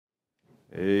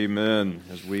Amen.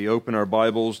 As we open our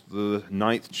Bibles, the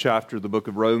 9th chapter of the book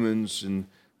of Romans, and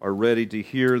are ready to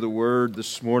hear the word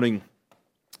this morning,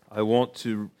 I want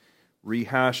to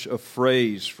rehash a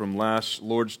phrase from last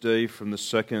Lord's Day from the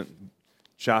 2nd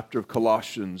chapter of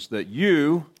Colossians, that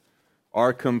you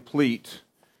are complete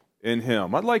in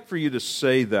Him. I'd like for you to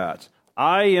say that.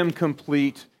 I am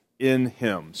complete in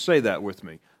Him. Say that with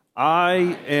me.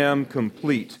 I am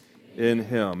complete in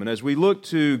Him. And as we look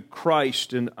to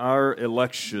Christ in our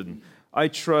election, I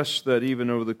trust that even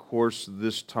over the course of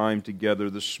this time together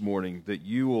this morning, that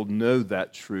you will know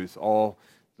that truth all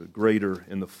the greater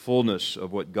in the fullness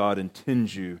of what God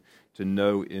intends you to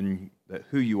know in that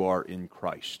who you are in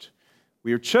Christ.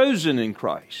 We are chosen in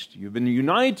Christ. You've been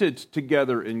united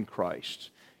together in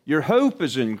Christ. Your hope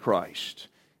is in Christ,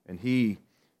 and He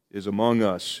is among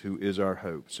us who is our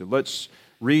hope. So let's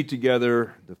read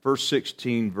together the first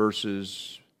 16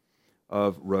 verses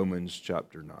of Romans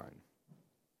chapter 9.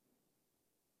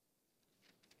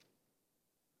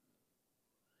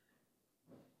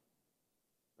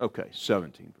 Okay,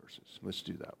 17 verses. Let's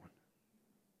do that one.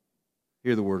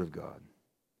 Hear the word of God.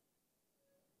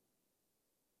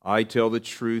 I tell the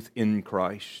truth in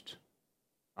Christ.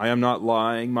 I am not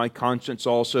lying, my conscience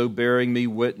also bearing me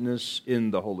witness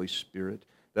in the Holy Spirit,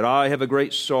 that I have a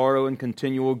great sorrow and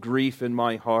continual grief in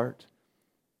my heart.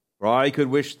 For I could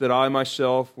wish that I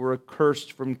myself were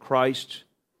accursed from Christ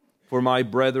for my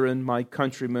brethren, my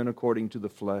countrymen according to the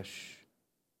flesh,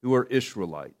 who are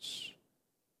Israelites,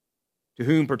 to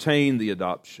whom pertain the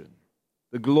adoption,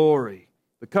 the glory,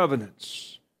 the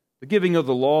covenants, the giving of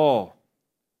the law,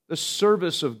 the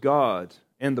service of God,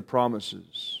 and the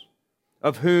promises,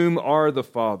 of whom are the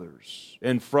fathers,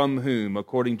 and from whom,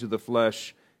 according to the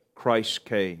flesh, Christ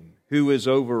came, who is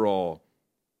over all,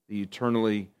 the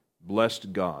eternally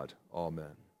blessed God.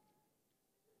 Amen.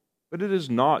 But it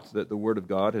is not that the word of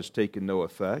God has taken no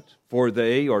effect, for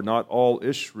they are not all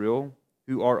Israel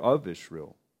who are of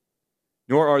Israel,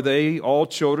 nor are they all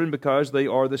children because they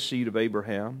are the seed of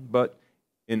Abraham, but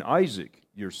in Isaac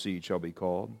your seed shall be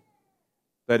called.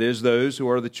 That is, those who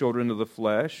are the children of the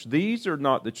flesh. These are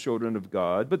not the children of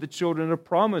God, but the children of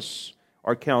promise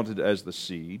are counted as the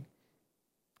seed.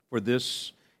 For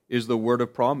this is the word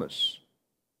of promise.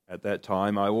 At that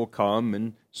time I will come,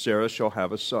 and Sarah shall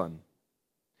have a son.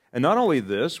 And not only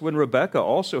this, when Rebekah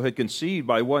also had conceived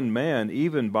by one man,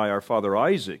 even by our father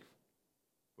Isaac,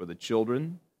 for the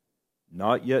children,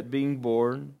 not yet being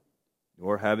born,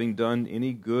 nor having done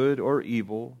any good or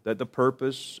evil, that the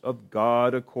purpose of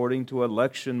God according to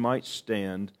election might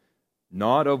stand,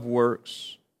 not of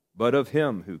works, but of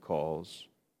Him who calls,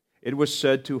 it was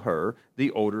said to her,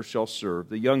 the older shall serve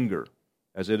the younger.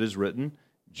 As it is written,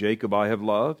 Jacob I have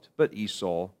loved, but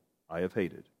Esau I have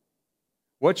hated.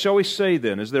 What shall we say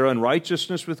then? Is there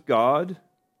unrighteousness with God?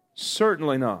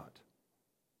 Certainly not.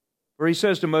 For He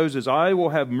says to Moses, I will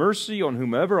have mercy on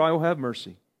whomever I will have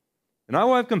mercy, and I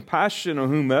will have compassion on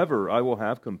whomever I will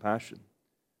have compassion.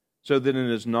 So that it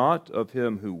is not of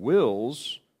him who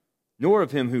wills, nor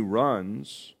of him who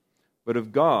runs, but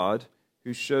of God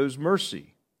who shows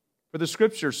mercy. For the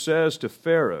Scripture says to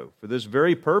Pharaoh, for this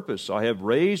very purpose I have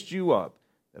raised you up,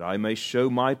 that I may show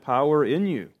my power in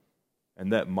you, and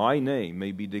that my name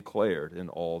may be declared in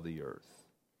all the earth.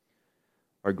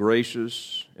 Our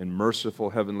gracious and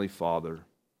merciful Heavenly Father,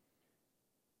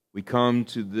 we come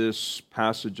to this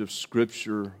passage of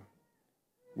Scripture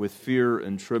with fear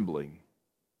and trembling,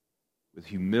 with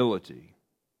humility,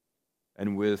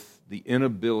 and with the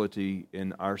inability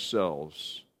in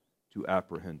ourselves to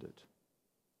apprehend it.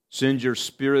 Send your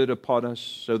Spirit upon us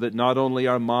so that not only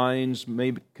our minds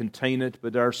may contain it,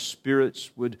 but our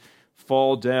spirits would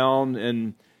fall down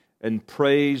and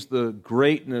praise the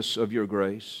greatness of your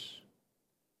grace,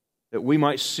 that we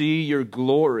might see your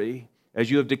glory as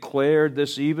you have declared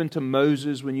this even to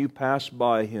Moses when you passed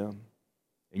by him,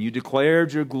 and you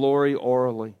declared your glory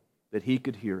orally that he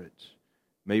could hear it.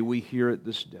 May we hear it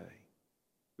this day.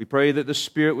 We pray that the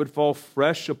Spirit would fall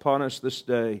fresh upon us this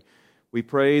day. We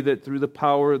pray that through the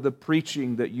power of the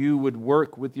preaching that you would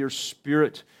work with your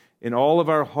Spirit in all of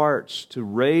our hearts to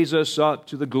raise us up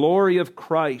to the glory of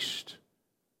Christ,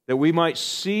 that we might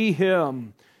see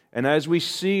Him, and as we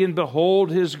see and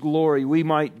behold His glory, we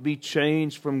might be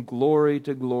changed from glory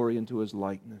to glory into His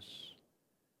likeness.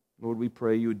 Lord, we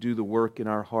pray you would do the work in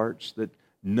our hearts that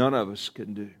none of us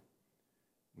can do.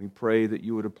 We pray that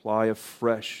you would apply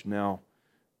afresh now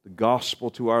the gospel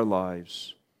to our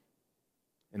lives.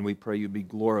 And we pray you be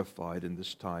glorified in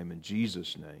this time. In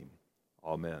Jesus' name,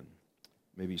 amen.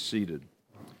 You may be seated.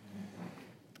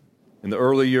 In the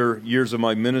earlier years of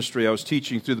my ministry, I was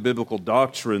teaching through the biblical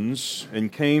doctrines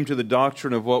and came to the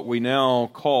doctrine of what we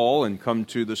now call, and come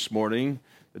to this morning,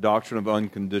 the doctrine of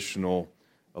unconditional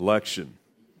election.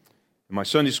 In my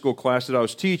Sunday school class that I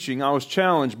was teaching, I was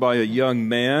challenged by a young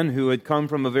man who had come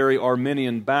from a very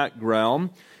Arminian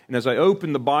background. And as I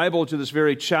opened the Bible to this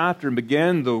very chapter and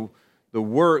began the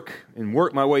work and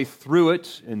worked my way through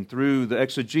it and through the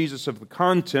exegesis of the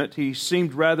content, he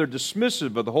seemed rather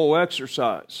dismissive of the whole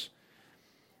exercise,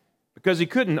 because he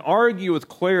couldn't argue with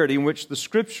clarity in which the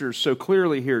Scriptures so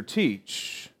clearly here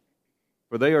teach,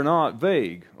 for they are not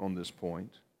vague on this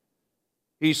point.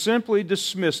 He simply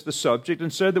dismissed the subject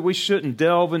and said that we shouldn't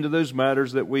delve into those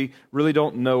matters that we really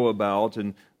don't know about,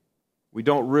 and we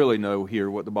don't really know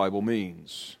here what the Bible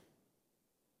means.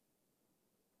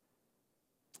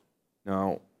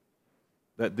 Now,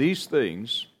 that these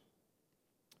things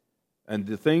and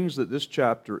the things that this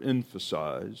chapter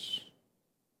emphasizes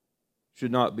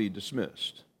should not be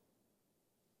dismissed.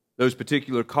 Those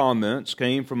particular comments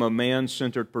came from a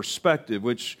man-centered perspective,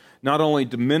 which not only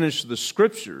diminished the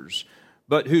Scriptures,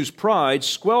 but whose pride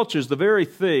squelches the very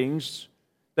things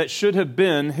that should have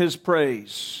been his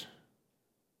praise.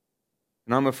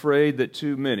 And I'm afraid that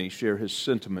too many share his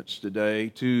sentiments today.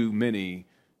 Too many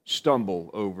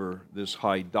stumble over this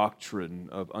high doctrine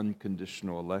of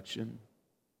unconditional election.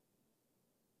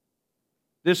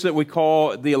 This that we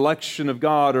call the election of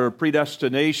God or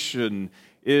predestination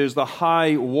is the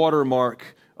high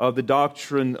watermark of the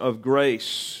doctrine of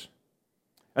grace,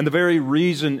 and the very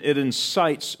reason it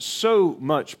incites so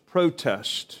much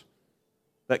protest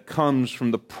that comes from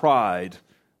the pride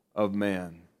of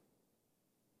man.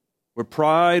 Where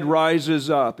pride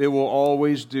rises up, it will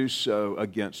always do so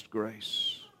against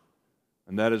grace.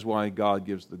 And that is why God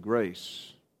gives the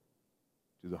grace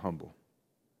to the humble.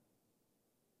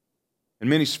 In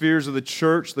many spheres of the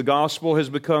church, the gospel has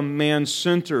become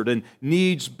man-centered and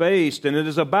needs-based, and it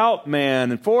is about man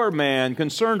and for man,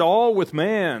 concerned all with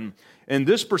man. And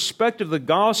this perspective of the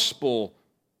gospel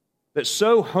that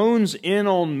so hones in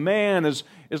on man is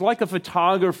like a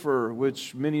photographer,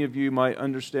 which many of you might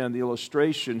understand the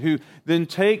illustration, who then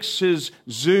takes his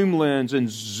zoom lens and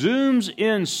zooms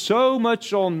in so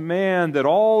much on man that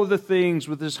all of the things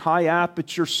with this high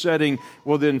aperture setting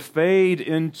will then fade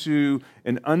into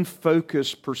an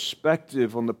unfocused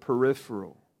perspective on the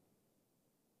peripheral.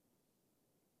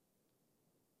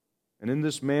 And in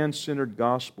this man-centered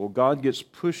gospel, God gets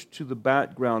pushed to the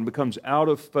background, becomes out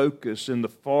of focus in the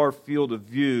far field of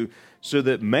view, so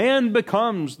that man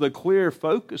becomes the clear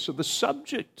focus of the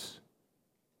subject.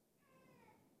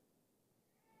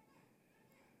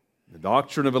 The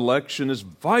doctrine of election is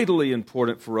vitally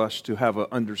important for us to have an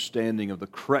understanding of the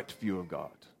correct view of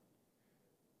God.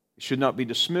 It should not be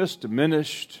dismissed,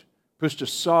 diminished, pushed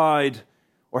aside,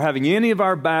 or having any of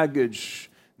our baggage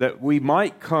that we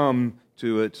might come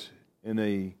to it in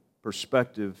a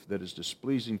perspective that is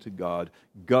displeasing to God,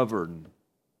 govern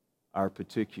our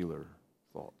particular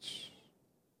thoughts.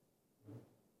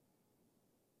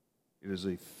 It is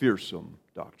a fearsome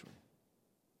doctrine.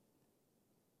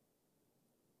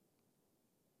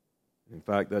 In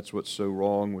fact, that's what's so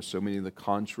wrong with so many of the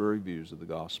contrary views of the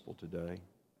gospel today.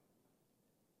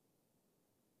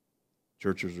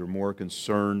 Churches are more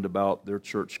concerned about their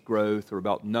church growth or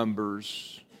about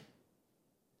numbers,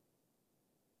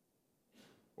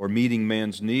 or meeting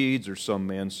man's needs, or some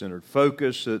man-centered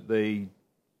focus, that they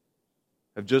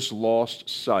have just lost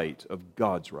sight of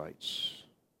God's rights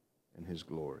and His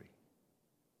glory.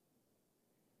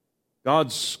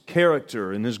 God's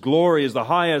character and His glory is the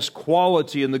highest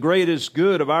quality and the greatest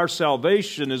good of our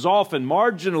salvation is often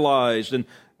marginalized and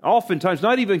oftentimes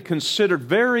not even considered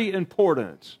very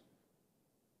important.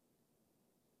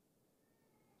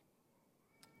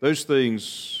 Those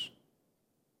things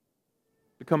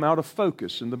become out of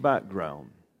focus in the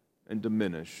background and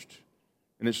diminished.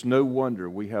 And it's no wonder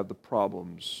we have the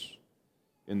problems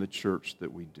in the church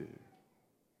that we do.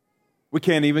 We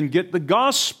can't even get the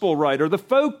gospel right or the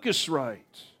focus right.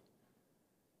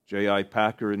 J.I.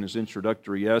 Packer, in his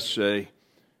introductory essay,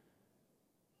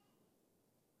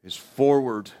 his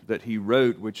foreword that he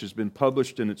wrote, which has been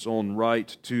published in its own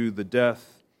right, to the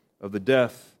death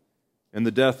and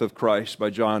the death of Christ by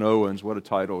John Owens. What a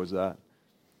title is that?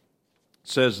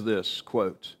 Says this,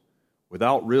 quote,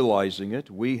 "Without realizing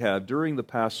it, we have, during the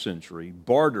past century,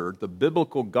 bartered the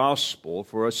biblical gospel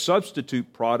for a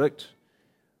substitute product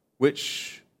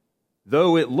which,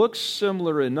 though it looks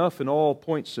similar enough in all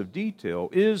points of detail,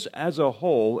 is, as a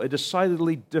whole, a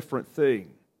decidedly different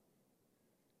thing.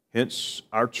 Hence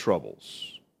our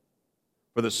troubles.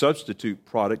 For the substitute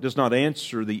product does not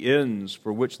answer the ends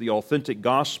for which the authentic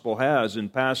gospel has in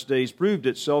past days proved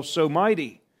itself so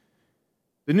mighty.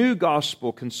 The new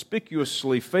gospel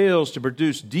conspicuously fails to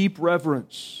produce deep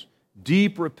reverence,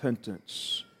 deep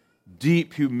repentance,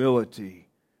 deep humility,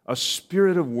 a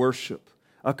spirit of worship,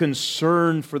 a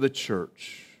concern for the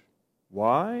church.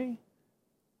 Why?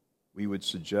 We would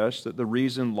suggest that the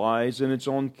reason lies in its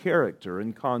own character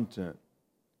and content.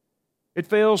 It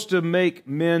fails to make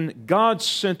men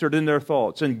God-centered in their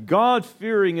thoughts and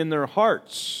God-fearing in their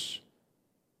hearts,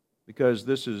 because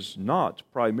this is not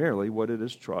primarily what it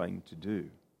is trying to do.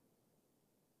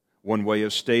 One way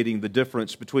of stating the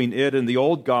difference between it and the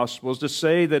old gospel is to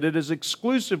say that it is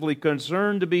exclusively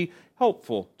concerned to be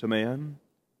helpful to man,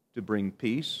 to bring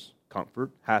peace,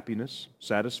 comfort, happiness,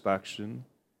 satisfaction,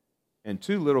 and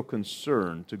too little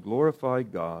concern to glorify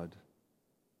God.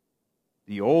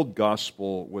 The old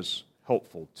gospel was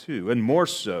helpful too, and more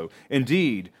so,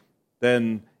 indeed,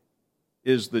 than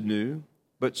is the new,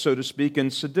 but so to speak,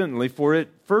 incidentally, for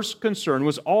its first concern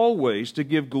was always to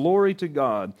give glory to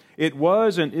God. It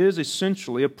was and is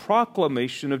essentially a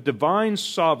proclamation of divine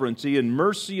sovereignty and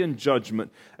mercy and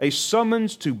judgment, a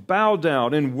summons to bow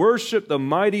down and worship the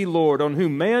mighty Lord on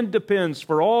whom man depends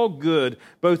for all good,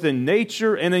 both in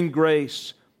nature and in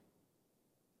grace.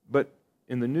 But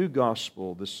in the new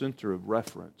gospel, the center of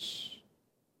reference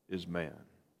is man.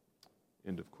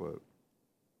 End of quote.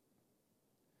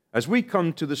 As we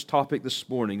come to this topic this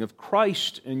morning of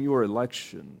Christ and your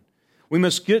election, we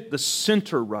must get the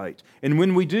center right. And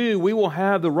when we do, we will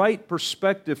have the right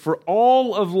perspective for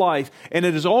all of life. And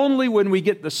it is only when we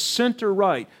get the center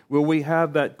right will we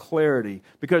have that clarity,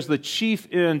 because the chief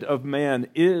end of man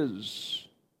is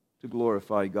to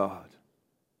glorify God.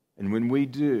 And when we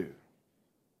do,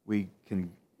 we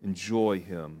can enjoy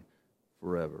Him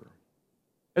forever.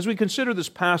 As we consider this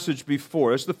passage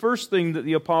before us, the first thing that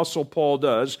the Apostle Paul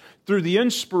does, through the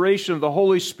inspiration of the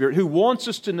Holy Spirit, who wants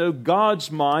us to know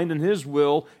God's mind and His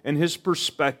will and His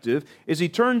perspective, is he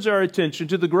turns our attention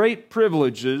to the great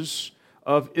privileges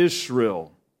of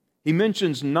Israel. He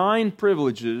mentions 9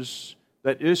 privileges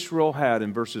that Israel had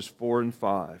in verses 4 and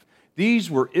 5.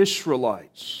 These were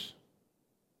Israelites.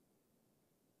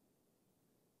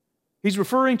 He's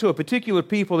referring to a particular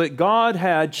people that God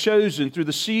had chosen through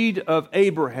the seed of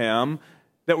Abraham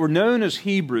that were known as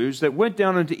Hebrews, that went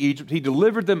down into Egypt. He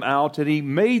delivered them out, and He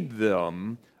made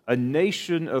them a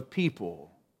nation of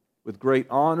people with great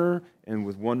honor and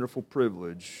with wonderful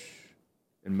privilege,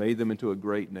 and made them into a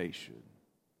great nation.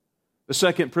 The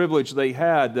second privilege they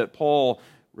had that Paul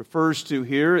refers to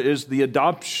here is the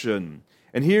adoption.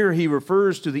 And here he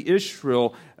refers to the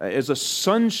Israel as a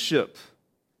sonship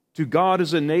to God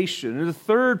as a nation. And the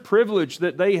third privilege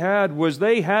that they had was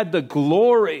they had the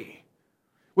glory,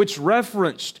 which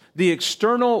referenced the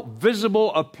external,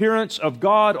 visible appearance of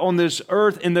God on this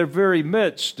earth in their very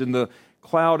midst, in the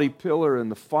cloudy pillar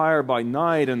and the fire by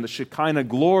night and the Shekinah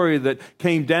glory that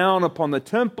came down upon the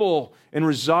temple and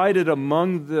resided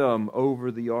among them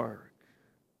over the ark.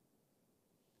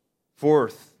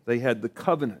 Fourth, they had the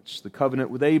covenants, the covenant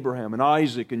with Abraham and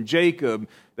Isaac and Jacob.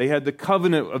 They had the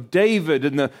covenant of David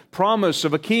and the promise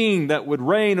of a king that would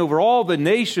reign over all the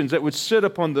nations, that would sit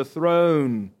upon the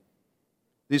throne.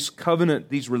 This covenant,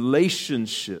 these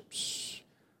relationships,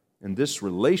 and this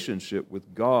relationship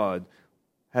with God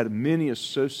had many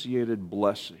associated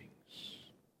blessings.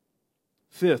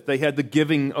 Fifth, they had the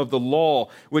giving of the law,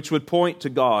 which would point to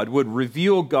God, would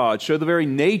reveal God, show the very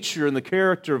nature and the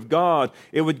character of God.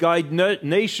 It would guide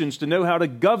nations to know how to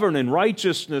govern in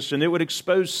righteousness, and it would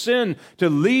expose sin to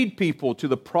lead people to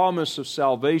the promise of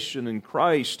salvation in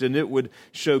Christ, and it would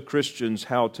show Christians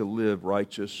how to live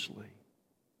righteously.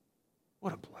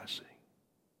 What a blessing.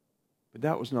 But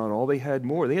that was not all. They had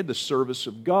more. They had the service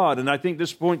of God. And I think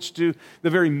this points to the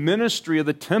very ministry of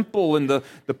the temple and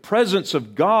the presence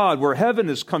of God, where heaven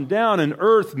has come down and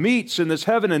earth meets in this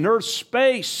heaven and earth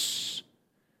space.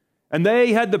 And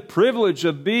they had the privilege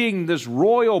of being this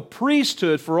royal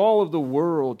priesthood for all of the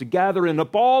world, to gather in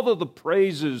up all of the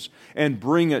praises and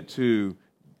bring it to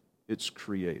its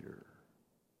Creator.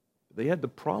 They had the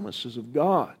promises of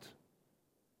God.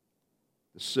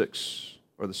 The sixth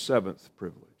or the seventh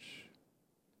privilege.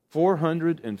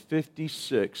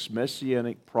 456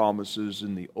 messianic promises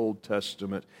in the Old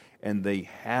Testament, and they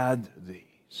had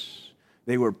these.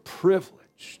 They were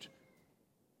privileged.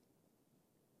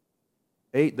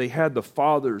 8, they had the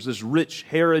fathers, this rich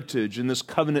heritage and this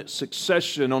covenant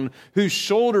succession on whose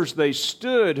shoulders they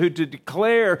stood, who to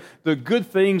declare the good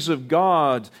things of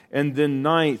God. And then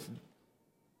 9th,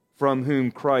 from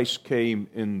whom Christ came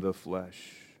in the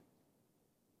flesh.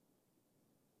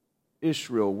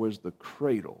 Israel was the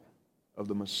cradle of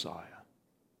the Messiah.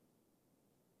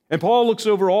 And Paul looks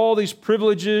over all these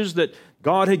privileges that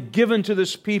God had given to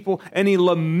this people, and he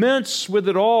laments with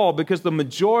it all because the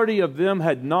majority of them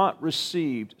had not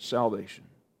received salvation.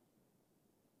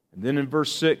 And then in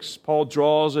verse 6, Paul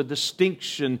draws a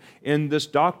distinction in this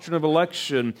doctrine of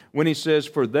election when he says,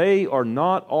 "For they are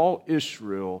not all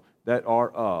Israel that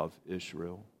are of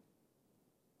Israel."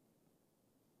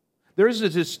 There is a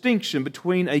distinction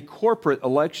between a corporate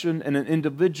election and an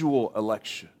individual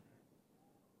election.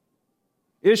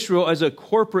 Israel, as a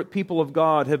corporate people of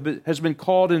God, has been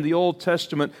called in the Old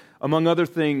Testament, among other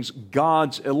things,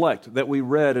 God's elect, that we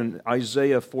read in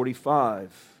Isaiah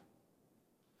 45.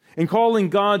 In calling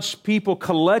God's people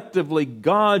collectively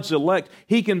God's elect,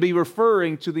 he can be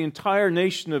referring to the entire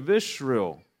nation of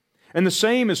Israel. And the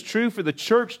same is true for the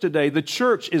church today. The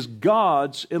church is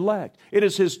God's elect. It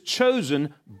is His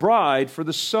chosen bride for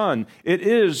the Son. It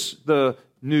is the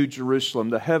New Jerusalem,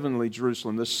 the heavenly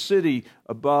Jerusalem, the city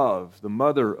above, the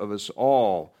mother of us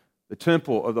all, the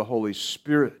temple of the Holy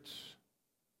Spirit,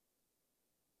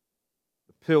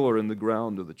 the pillar and the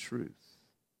ground of the truth.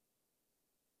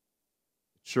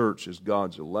 The church is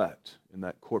God's elect in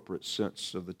that corporate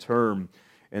sense of the term.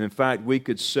 And in fact, we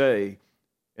could say,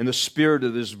 in the spirit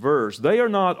of this verse, they are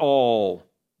not all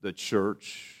the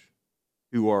church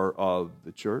who are of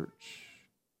the church.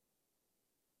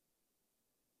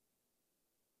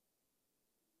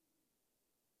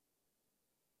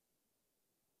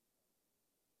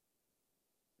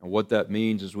 And what that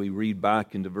means as we read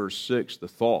back into verse 6, the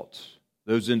thought,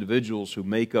 those individuals who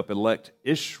make up elect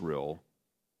Israel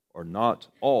are not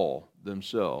all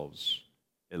themselves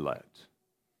elect.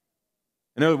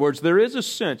 In other words, there is a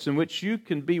sense in which you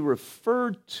can be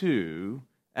referred to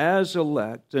as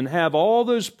elect and have all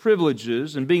those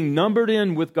privileges and being numbered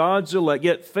in with God's elect,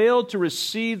 yet fail to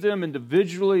receive them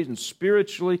individually and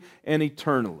spiritually and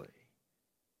eternally.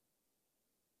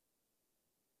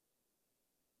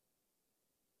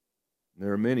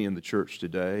 There are many in the church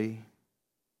today,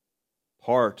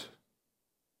 part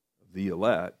of the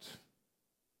elect,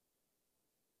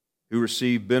 who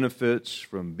receive benefits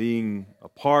from being a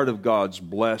part of God's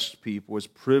blessed people, as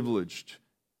privileged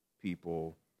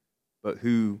people, but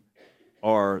who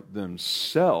are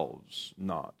themselves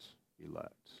not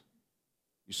elect.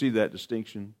 You see that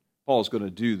distinction? Paul's going to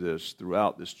do this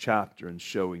throughout this chapter in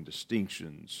showing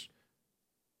distinctions.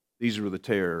 These are the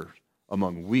tares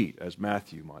among wheat, as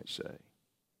Matthew might say.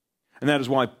 And that is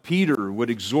why Peter would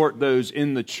exhort those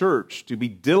in the church to be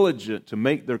diligent to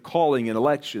make their calling and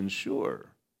election sure.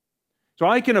 So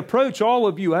I can approach all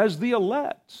of you as the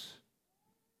elect.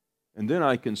 And then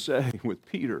I can say with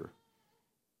Peter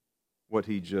what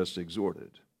he just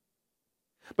exhorted.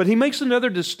 But he makes another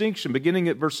distinction beginning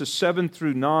at verses 7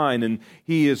 through 9, and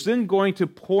he is then going to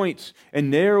point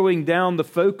and narrowing down the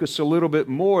focus a little bit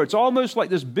more. It's almost like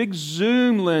this big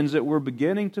zoom lens that we're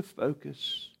beginning to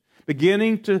focus,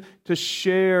 beginning to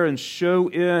share and show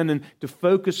in and to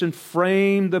focus and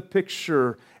frame the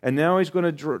picture. And now he's going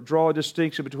to draw a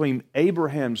distinction between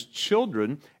Abraham's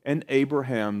children and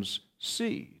Abraham's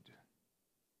seed.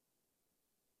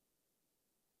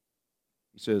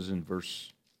 He says in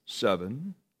verse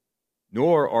 7,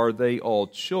 "Nor are they all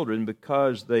children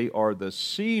because they are the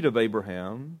seed of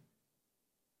Abraham,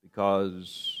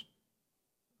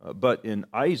 but in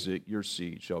Isaac your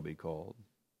seed shall be called.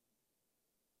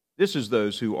 This is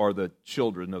those who are the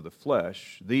children of the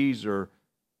flesh. These are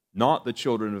not the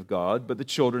children of God, but the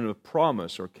children of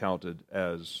promise are counted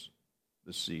as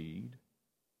the seed.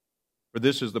 For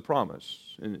this is the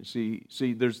promise." And see,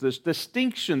 there's this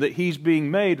distinction that he's being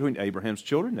made between Abraham's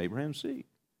children and Abraham's seed.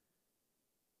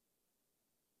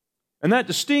 And that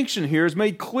distinction here is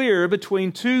made clear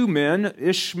between two men,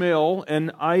 Ishmael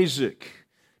and Isaac.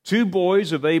 Two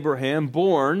boys of Abraham,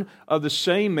 born of the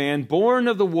same man, born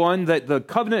of the one that the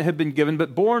covenant had been given,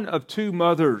 but born of two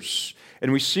mothers.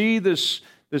 And we see this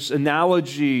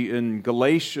analogy in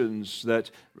Galatians that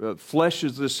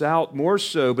fleshes this out more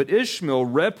so. But Ishmael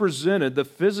represented the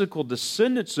physical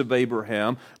descendants of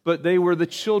Abraham, but they were the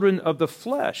children of the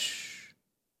flesh.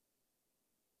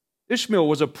 Ishmael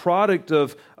was a product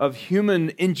of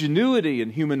human ingenuity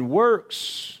and human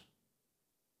works.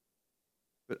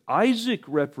 But Isaac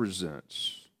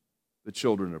represents the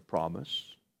children of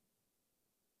promise.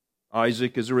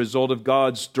 Isaac is a result of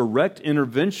God's direct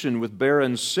intervention with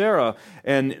barren Sarah,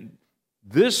 and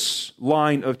this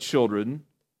line of children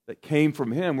that came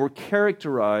from him were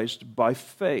characterized by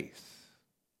faith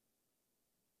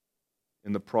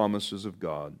in the promises of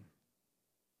God.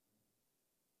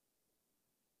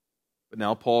 But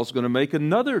now Paul's going to make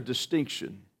another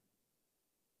distinction.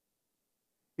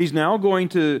 He's now going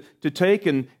to take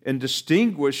and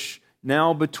distinguish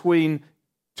now between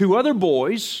two other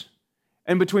boys,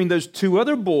 and between those two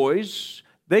other boys,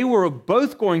 they were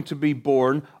both going to be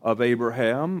born of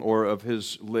Abraham or of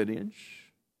his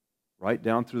lineage, right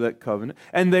down through that covenant.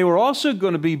 And they were also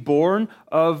going to be born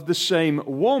of the same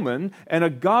woman, and a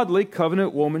godly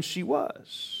covenant woman she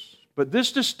was. But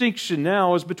this distinction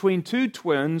now is between two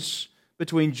twins,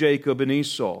 between Jacob and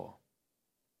Esau.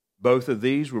 Both of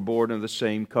these were born of the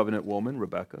same covenant woman,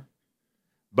 Rebekah.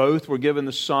 Both were given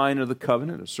the sign of the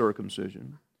covenant of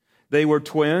circumcision. They were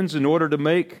twins in order to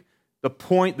make the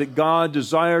point that God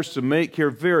desires to make here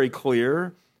very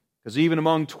clear, because even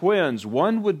among twins,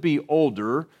 one would be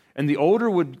older, and the older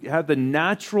would have the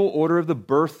natural order of the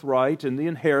birthright and the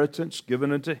inheritance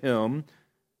given unto him.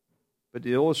 But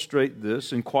to illustrate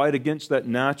this, and quite against that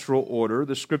natural order,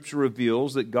 the Scripture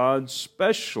reveals that God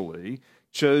specially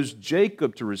chose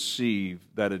Jacob to receive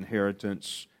that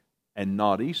inheritance and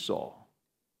not Esau.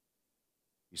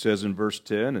 He says in verse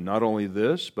 10, and not only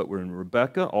this, but when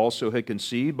Rebekah also had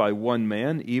conceived by one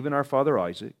man, even our father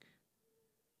Isaac,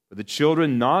 but the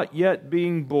children not yet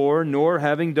being born, nor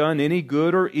having done any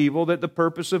good or evil, that the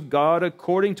purpose of God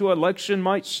according to election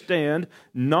might stand,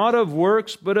 not of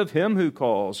works, but of him who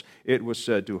calls, it was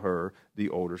said to her, the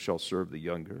older shall serve the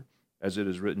younger. As it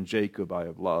is written, Jacob I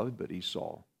have loved, but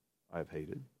Esau I have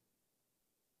hated.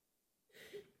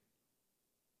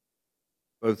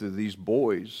 Both of these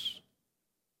boys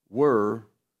were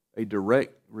a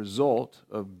direct result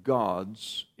of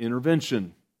God's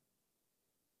intervention.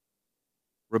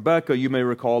 Rebekah, you may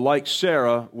recall, like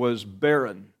Sarah, was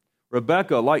barren.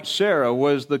 Rebekah, like Sarah,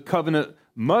 was the covenant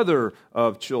mother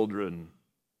of children.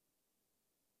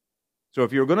 So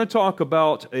if you're going to talk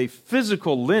about a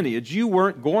physical lineage, you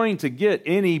weren't going to get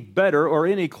any better or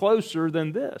any closer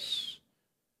than this.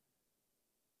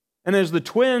 And as the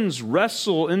twins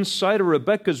wrestle inside of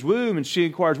Rebekah's womb and she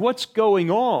inquires, what's going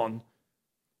on?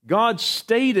 God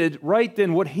stated right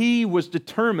then what he was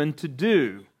determined to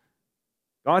do.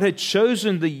 God had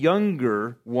chosen the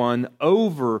younger one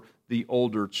over the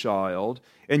older child,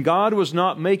 and God was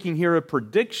not making here a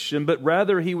prediction, but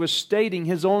rather he was stating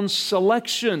his own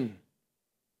selection.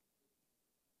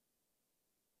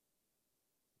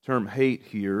 The term hate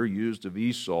here, used of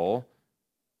Esau,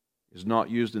 is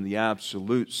not used in the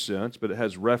absolute sense, but it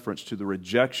has reference to the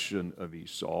rejection of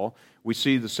Esau. We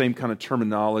see the same kind of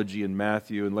terminology in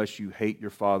Matthew, unless you hate your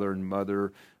father and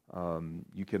mother,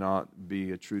 you cannot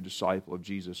be a true disciple of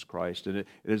Jesus Christ. And it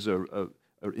is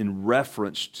in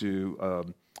reference to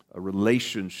a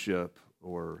relationship,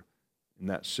 or in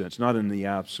that sense, not in the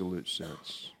absolute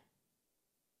sense.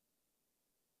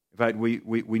 In fact,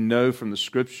 we know from the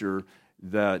Scripture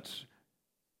that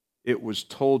it was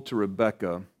told to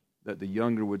Rebekah that the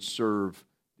younger would serve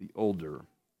the older.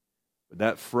 But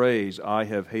that phrase, I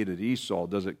have hated Esau,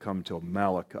 doesn't come till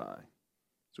Malachi.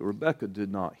 So Rebekah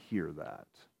did not hear that.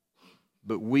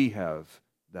 But we have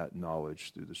that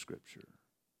knowledge through the Scripture.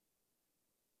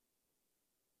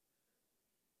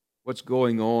 What's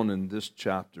going on in this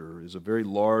chapter is a very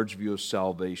large view of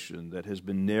salvation that has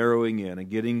been narrowing in and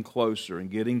getting closer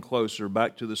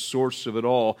back to the source of it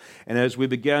all. And as we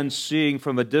began seeing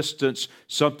from a distance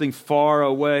something far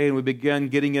away, and we began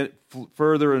getting it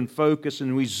further in focus,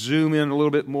 and we zoom in a little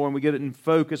bit more, and we get it in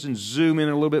focus, and zoom in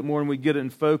a little bit more, and we get it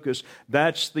in focus.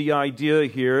 That's the idea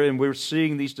here, and we're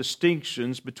seeing these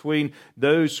distinctions between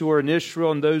those who are in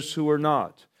Israel and those who are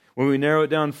not. When we narrow it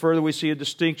down further, we see a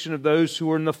distinction of those who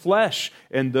are in the flesh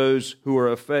and those who are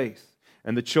of faith,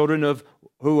 and the children of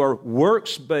who are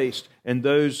works-based and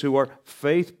those who are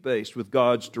faith-based with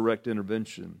God's direct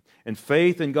intervention. And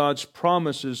faith in God's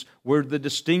promises were the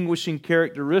distinguishing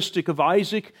characteristic of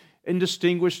Isaac and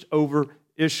distinguished over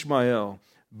Ishmael.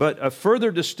 But a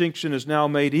further distinction is now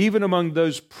made even among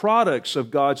those products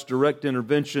of God's direct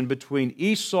intervention between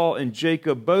Esau and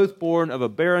Jacob, both born of a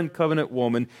barren covenant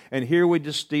woman. And here we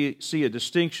just see a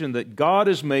distinction that God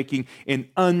is making in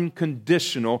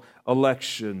unconditional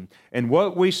election. And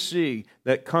what we see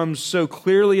that comes so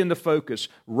clearly into focus,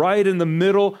 right in the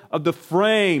middle of the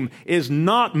frame, is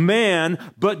not man,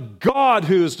 but God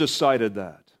who has decided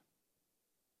that.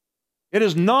 It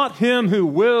is not him who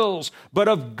wills, but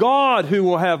of God who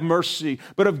will have mercy,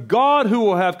 but of God who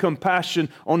will have compassion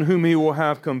on whom he will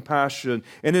have compassion.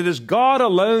 And it is God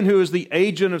alone who is the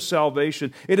agent of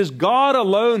salvation. It is God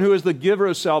alone who is the giver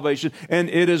of salvation. And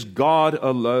it is God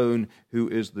alone who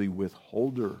is the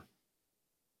withholder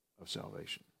of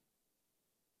salvation.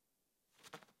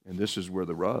 And this is where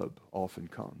the rub often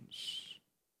comes.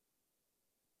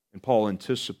 And Paul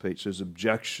anticipates his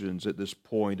objections at this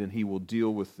point, and he will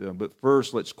deal with them. But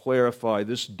first, let's clarify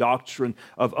this doctrine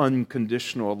of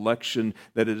unconditional election,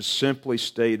 that it is simply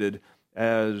stated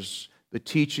as the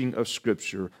teaching of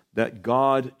Scripture that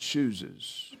God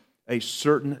chooses a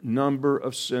certain number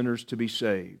of sinners to be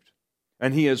saved.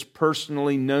 And He has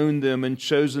personally known them and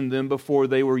chosen them before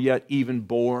they were yet even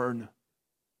born.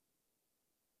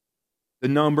 The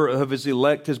number of His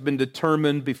elect has been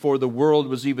determined before the world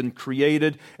was even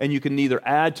created, and you can neither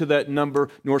add to that number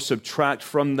nor subtract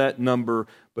from that number.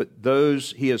 But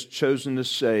those He has chosen to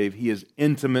save, He has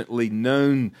intimately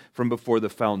known from before the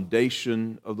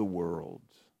foundation of the world.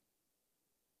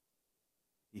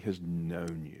 He has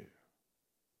known you.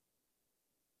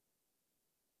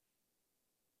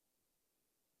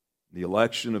 The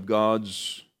election of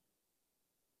God's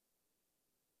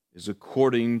is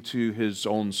according to His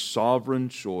own sovereign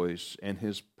choice and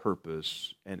His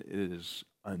purpose, and it is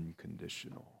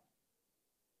unconditional.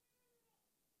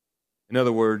 In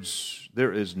other words,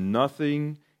 there is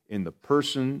nothing in the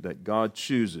person that God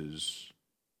chooses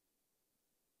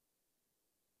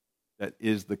that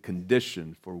is the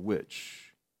condition for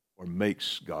which, or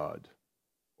makes God,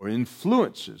 or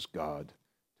influences God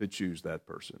to choose that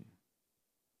person.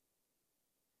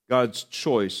 God's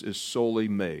choice is solely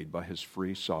made by His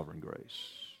free sovereign grace.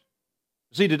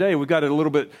 See, today we got it a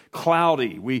little bit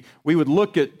cloudy. We would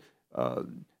look at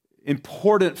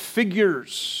important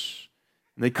figures,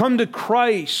 and they come to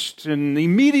Christ, and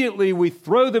immediately we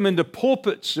throw them into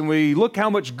pulpits, and we look how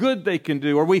much good they can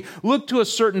do. Or we look to a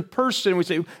certain person, and we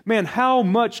say, man, how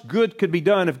much good could be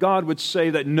done if God would say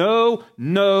that no,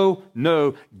 no,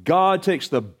 no. God takes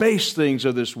the base things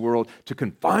of this world to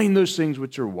confine those things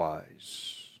which are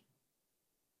wise,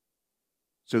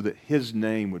 so that His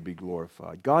name would be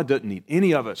glorified. God doesn't need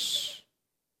any of us.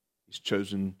 He's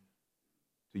chosen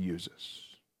to use us.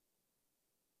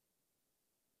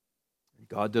 And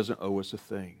God doesn't owe us a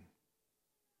thing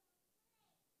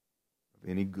of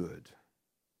any good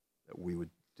that we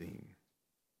would deem.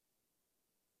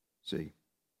 See,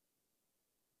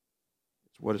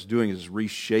 what it's doing is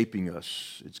reshaping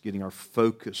us. It's getting our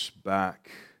focus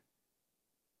back.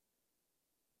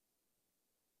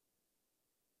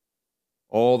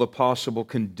 All the possible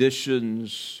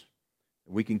conditions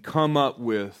that we can come up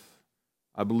with,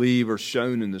 I believe, are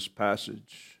shown in this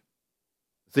passage.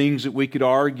 Things that we could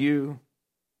argue.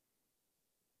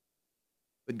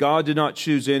 But God did not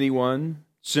choose anyone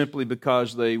simply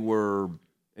because they were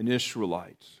an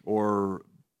Israelite or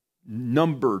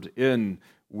numbered in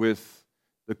with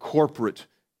the corporate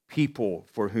people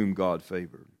for whom God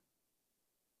favored.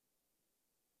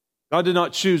 God did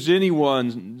not choose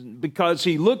anyone because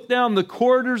He looked down the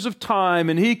corridors of time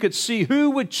and He could see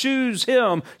who would choose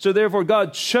Him. So therefore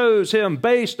God chose him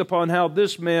based upon how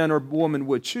this man or woman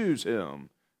would choose him.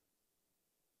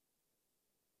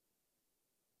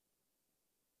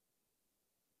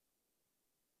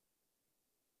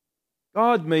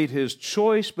 God made His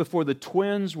choice before the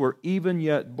twins were even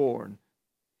yet born.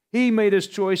 He made His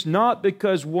choice not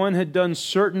because one had done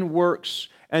certain works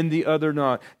and the other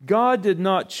not. God did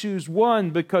not choose one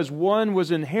because one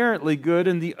was inherently good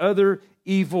and the other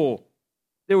evil.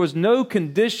 There was no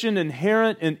condition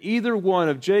inherent in either one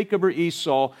of Jacob or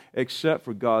Esau except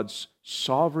for God's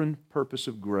sovereign purpose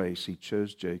of grace. He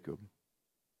chose Jacob.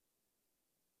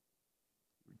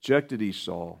 Rejected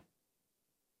Esau,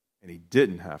 and he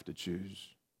didn't have to choose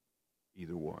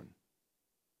either one.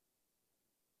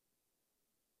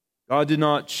 God did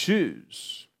not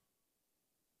choose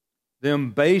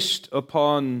them based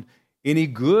upon any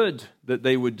good that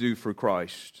they would do for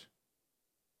Christ.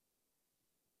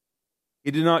 He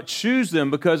did not choose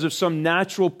them because of some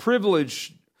natural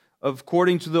privilege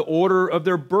according to the order of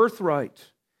their birthright.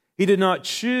 He did not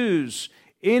choose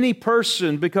any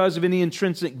person because of any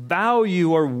intrinsic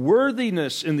value or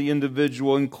worthiness in the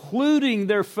individual, including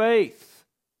their faith.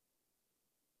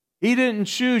 He didn't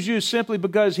choose you simply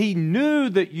because He knew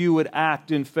that you would act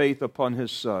in faith upon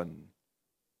His Son.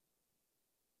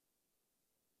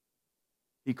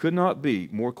 He could not be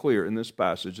more clear in this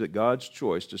passage that God's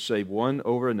choice to save one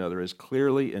over another is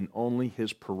clearly and only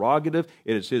His prerogative.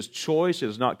 It is His choice. It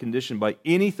is not conditioned by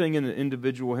anything in the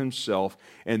individual himself.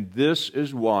 And this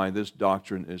is why this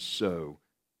doctrine is so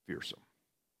fearsome.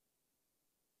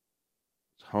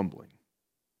 It's humbling.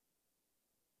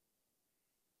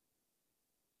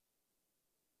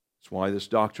 It's why this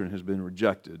doctrine has been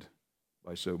rejected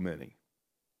by so many.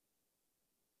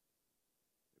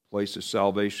 Places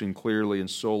salvation clearly and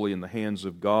solely in the hands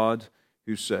of God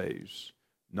who saves,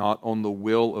 not on the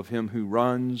will of him who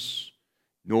runs,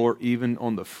 nor even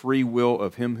on the free will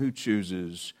of him who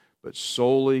chooses, but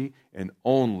solely and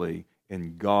only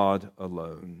in God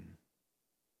alone.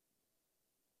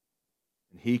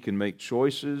 And He can make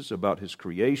choices about His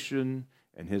creation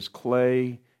and His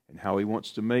clay and how He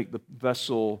wants to make the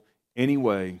vessel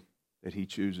anyway, that He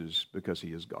chooses because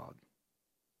He is God.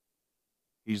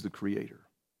 He's the Creator.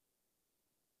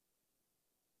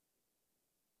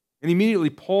 And immediately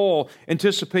Paul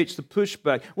anticipates the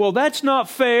pushback. Well, that's not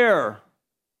fair.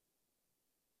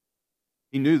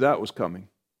 He knew that was coming.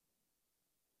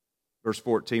 Verse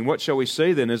 14, what shall we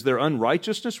say then? Is there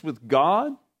unrighteousness with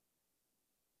God?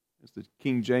 As the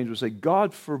King James would say,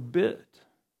 God forbid.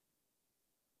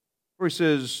 For he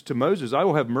says to Moses, I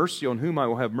will have mercy on whom I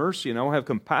will have mercy, and I will have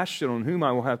compassion on whom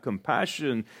I will have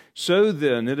compassion. So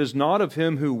then, it is not of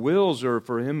him who wills or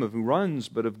for him who runs,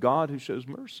 but of God who shows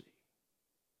mercy.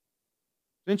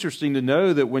 It's interesting to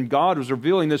know that when God was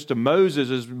revealing this to Moses,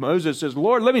 as Moses says,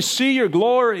 Lord, let me see your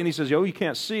glory. And he says, oh, you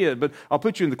can't see it, but I'll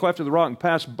put you in the cleft of the rock and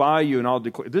pass by you, and I'll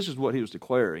declare. This is what he was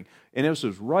declaring. And this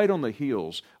was right on the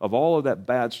heels of all of that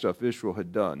bad stuff Israel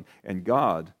had done. And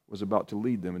God was about to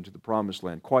lead them into the promised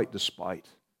land, quite despite.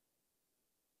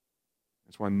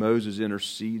 That's why Moses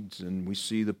intercedes, and we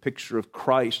see the picture of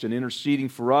Christ and interceding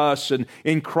for us. And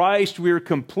in Christ we are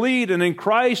complete, and in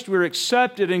Christ we are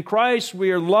accepted, in Christ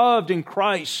we are loved, in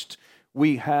Christ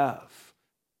we have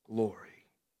glory.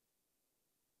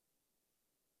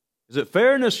 Is it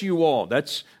fairness you want?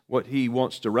 That's what he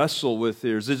wants to wrestle with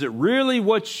here. Is it really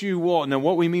what you want? Now,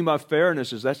 what we mean by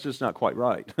fairness is that's just not quite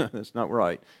right. That's not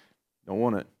right. Don't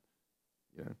want it.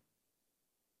 Yeah.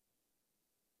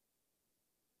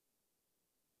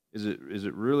 Is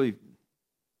it really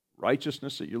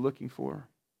righteousness that you're looking for?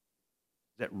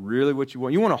 Is that really what you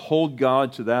want? You want to hold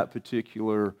God to that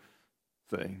particular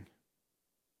thing.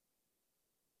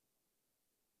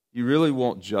 You really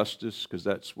want justice, because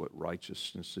that's what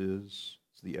righteousness is.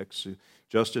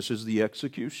 Justice is the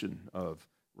execution of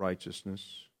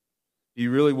righteousness. Do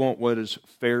you really want what is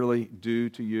fairly due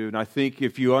to you? And I think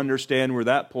if you understand where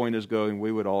that point is going,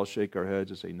 we would all shake our heads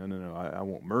and say, no, I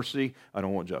want mercy, I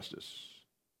don't want justice.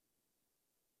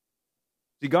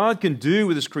 See, God can do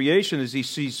with His creation as He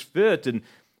sees fit, and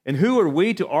who are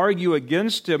we to argue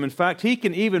against Him? In fact, He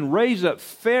can even raise up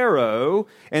Pharaoh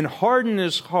and harden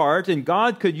his heart, and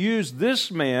God could use this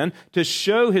man to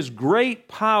show His great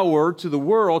power to the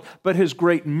world, but His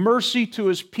great mercy to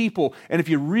His people. And if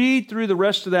you read through the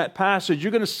rest of that passage, you're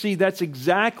going to see that's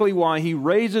exactly why He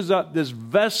raises up this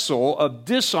vessel of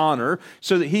dishonor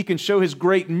so that He can show His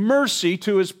great mercy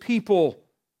to His people.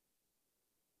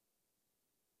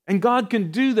 And God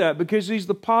can do that because He's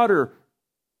the potter.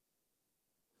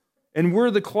 And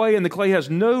we're the clay, and the clay has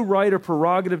no right or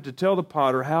prerogative to tell the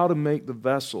potter how to make the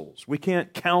vessels. We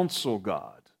can't counsel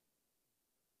God.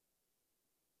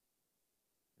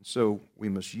 And so we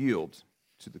must yield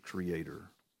to the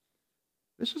Creator.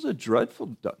 This is a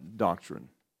dreadful doctrine.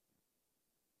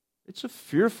 It's a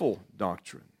fearful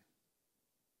doctrine.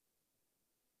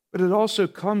 But it also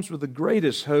comes with the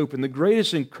greatest hope and the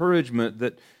greatest encouragement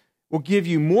that will give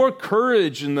you more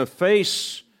courage in the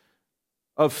face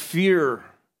of fear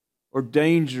or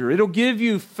danger. It'll give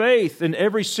you faith in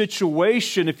every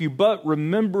situation if you but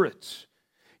remember it.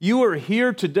 You are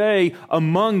here today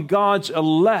among God's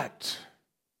elect.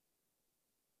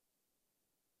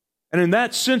 And in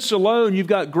that sense alone, you've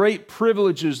got great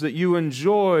privileges that you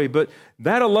enjoy, but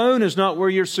that alone is not where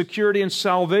your security and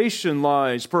salvation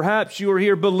lies. Perhaps you are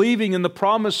here believing in the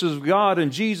promises of God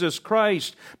and Jesus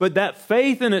Christ, but that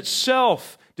faith in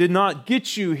itself did not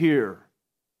get you here.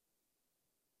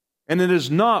 And it is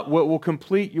not what will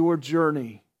complete your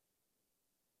journey.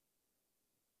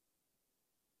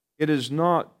 It is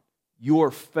not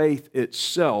your faith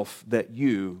itself that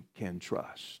you can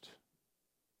trust.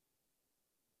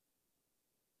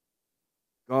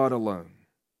 God alone,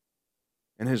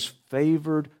 and His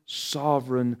favored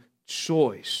sovereign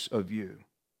choice of you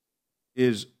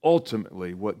is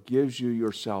ultimately what gives you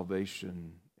your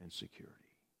salvation and security.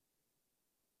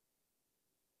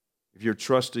 If you're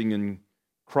trusting in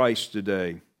Christ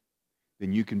today,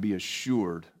 then you can be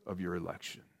assured of your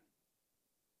election.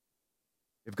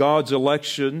 If God's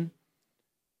election,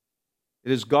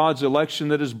 it is God's election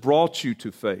that has brought you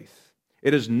to faith.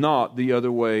 It is not the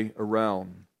other way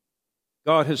around.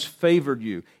 God has favored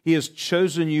you. He has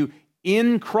chosen you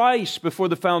in Christ before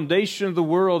the foundation of the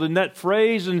world. And that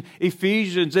phrase in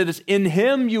Ephesians, that is in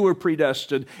Him you were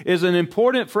predestined, is an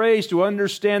important phrase to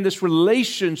understand this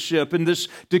relationship and this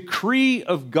decree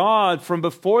of God from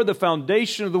before the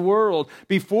foundation of the world.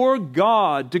 Before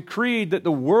God decreed that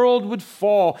the world would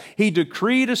fall, He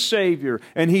decreed a Savior,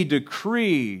 and He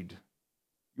decreed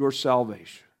your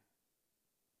salvation.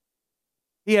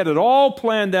 He had it all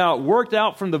planned out, worked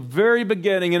out from the very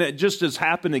beginning, and it just has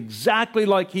happened exactly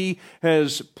like He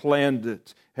has planned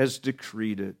it, has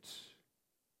decreed it.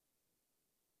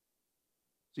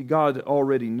 See, God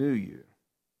already knew you.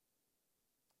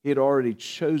 He had already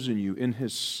chosen you in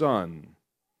His Son.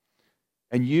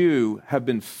 And you have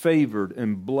been favored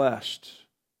and blessed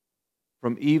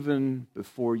from even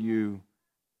before you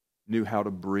knew how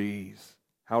to breathe,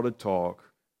 how to talk,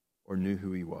 or knew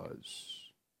who He was.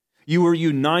 You were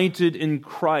united in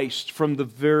Christ from the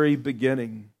very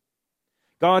beginning.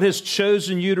 God has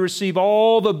chosen you to receive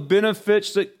all the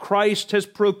benefits that Christ has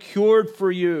procured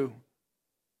for you.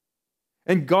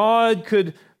 And God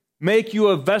could make you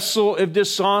a vessel of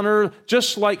dishonor,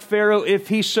 just like Pharaoh, if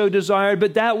he so desired,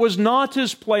 but that was not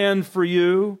His plan for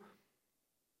you.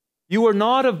 You are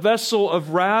not a vessel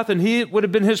of wrath, and it would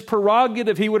have been His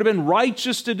prerogative. He would have been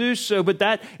righteous to do so, but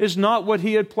that is not what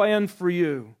He had planned for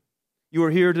you. You are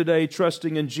here today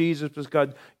trusting in Jesus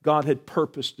because God had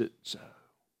purposed it so.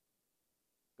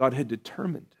 God had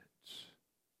determined it.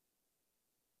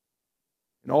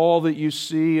 And all that you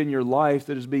see in your life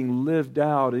that is being lived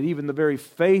out, and even the very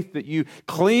faith that you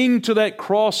cling to that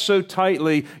cross so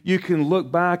tightly, you can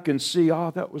look back and see,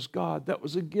 that was God. That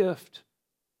was a gift.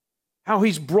 How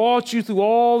He's brought you through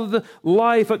all of the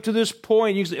life up to this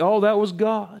point. You say, that was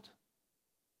God.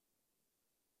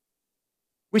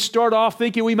 We start off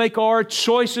thinking we make our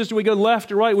choices. Do we go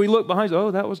left or right? We look behind.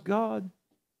 That was God.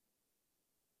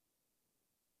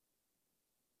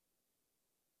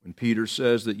 When Peter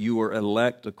says that you are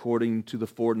elect according to the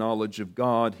foreknowledge of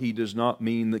God, he does not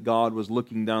mean that God was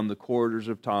looking down the corridors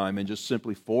of time and just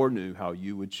simply foreknew how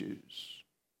you would choose.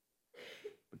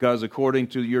 Because according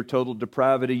to your total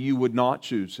depravity, you would not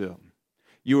choose Him.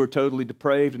 You are totally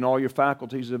depraved and all your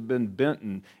faculties have been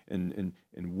bent and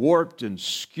warped and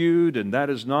skewed, and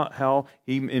that is not how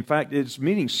He, in fact, it's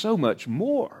meaning so much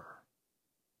more.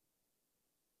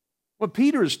 What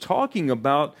Peter is talking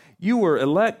about, you were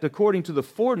elect according to the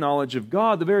foreknowledge of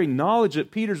God. The very knowledge that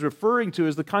Peter's referring to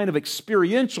is the kind of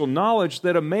experiential knowledge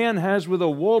that a man has with a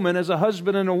woman as a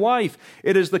husband and a wife.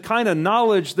 It is the kind of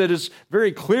knowledge that is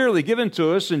very clearly given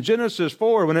to us in Genesis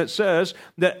 4 when it says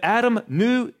that Adam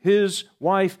knew his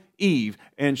wife Eve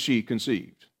and she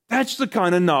conceived. That's the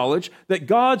kind of knowledge that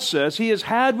God says He has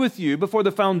had with you before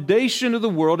the foundation of the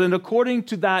world, and according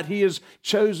to that He has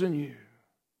chosen you.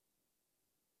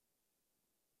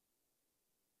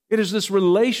 It is this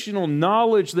relational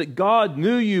knowledge that God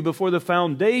knew you before the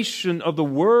foundation of the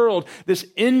world, this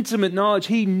intimate knowledge.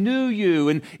 He knew you.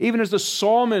 And even as the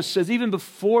psalmist says, even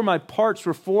before my parts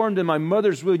were formed in my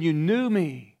mother's womb, you knew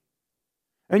me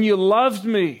and you loved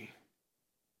me.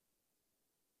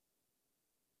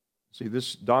 See,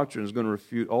 this doctrine is going to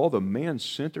refute all the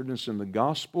man-centeredness in the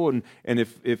gospel. And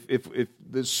if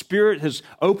the Spirit has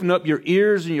opened up your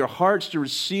ears and your hearts to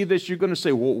receive this, you're going to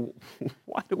say, well,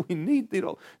 why do we need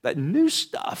that new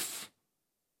stuff?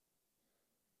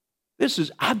 This is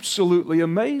absolutely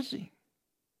amazing.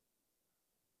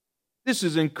 This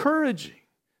is encouraging.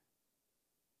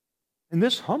 And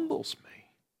this humbles me.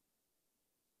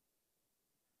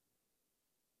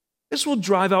 This will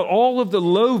drive out all of the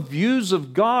low views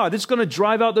of God. It's going to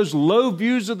drive out those low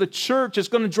views of the church. It's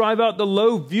going to drive out the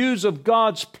low views of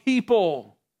God's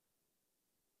people.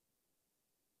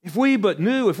 If we but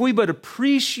knew, if we but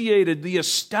appreciated the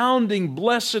astounding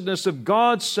blessedness of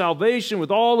God's salvation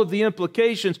with all of the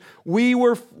implications, we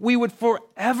would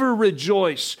forever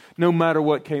rejoice no matter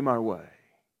what came our way.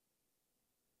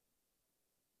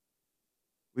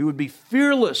 We would be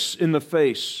fearless in the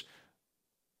face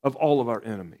of all of our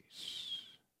enemies.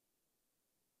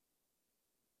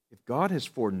 If God has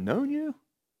foreknown you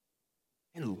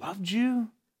and loved you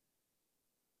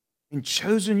and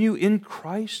chosen you in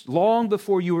Christ long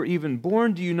before you were even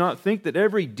born, do you not think that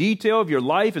every detail of your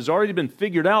life has already been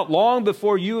figured out long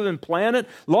before you even planned it,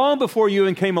 long before you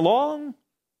even came along?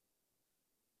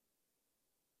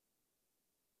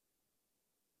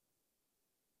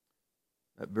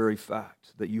 That very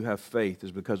fact that you have faith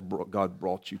is because God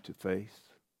brought you to faith.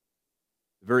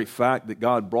 The very fact that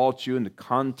God brought you into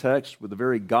context with the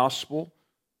very gospel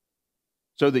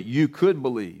so that you could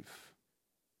believe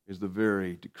is the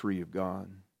very decree of God.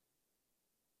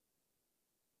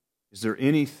 Is there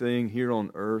anything here on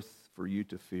earth for you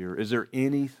to fear? Is there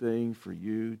anything for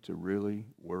you to really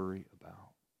worry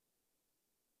about?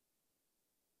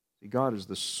 See, God is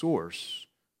the source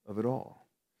of it all.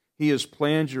 He has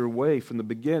planned your way from the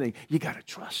beginning. You got to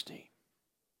trust Him.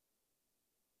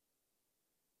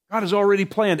 God has already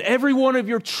planned every one of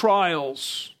your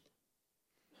trials.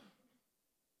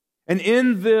 And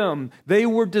in them, they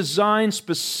were designed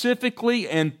specifically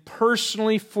and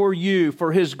personally for you,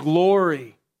 for His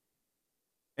glory,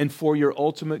 and for your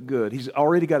ultimate good. He's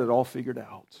already got it all figured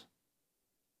out.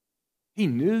 He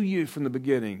knew you from the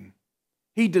beginning.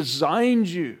 He designed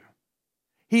you.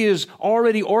 He has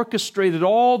already orchestrated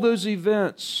all those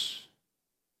events.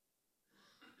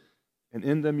 And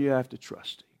in them you have to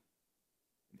trust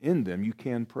Him. In them you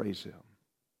can praise Him.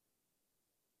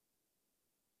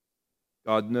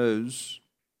 God knows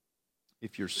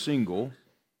if you're single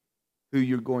who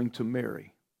you're going to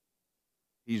marry.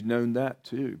 He's known that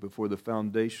too before the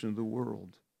foundation of the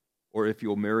world. Or if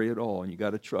you'll marry at all, and you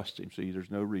got to trust Him. See,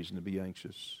 there's no reason to be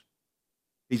anxious.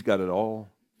 He's got it all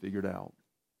figured out.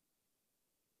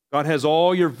 God has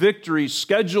all your victories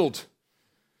scheduled.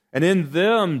 And in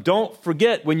them, don't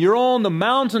forget, when you're on the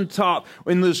mountaintop,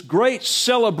 in this great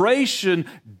celebration,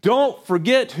 don't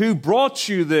forget who brought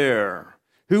you there,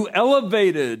 who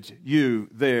elevated you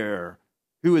there,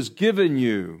 who has given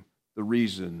you the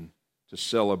reason to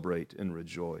celebrate and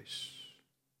rejoice.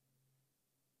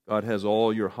 God has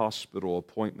all your hospital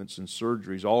appointments and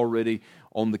surgeries already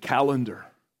on the calendar.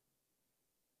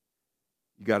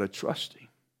 You got to trust Him.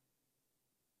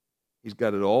 He's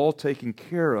got it all taken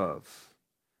care of.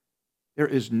 There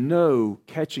is no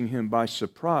catching Him by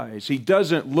surprise. He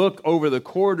doesn't look over the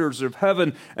corridors of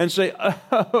heaven and say,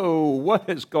 "Oh, what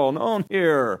has gone on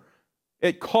here?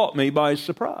 It caught me by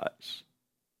surprise."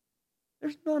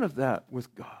 There's none of that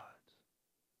with God.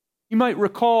 You might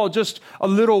recall just a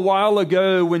little while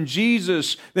ago when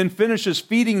Jesus then finishes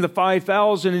feeding the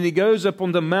 5,000 and He goes up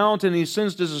on the mountain and He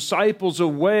sends His disciples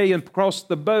away and across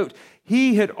the boat.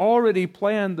 He had already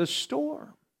planned the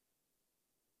storm.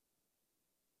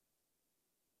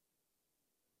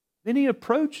 Then He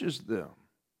approaches them.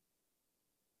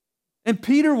 And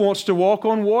Peter wants to walk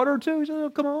on water too. He says, "Oh,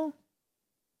 come on."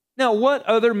 Now, what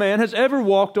other man has ever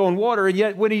walked on water? And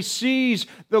yet when he sees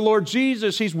the Lord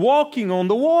Jesus, he's walking on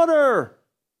the water.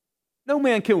 No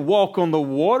man can walk on the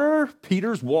water.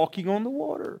 Peter's walking on the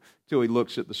water till he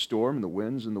looks at the storm and the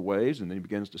winds and the waves, and then he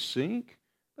begins to sink.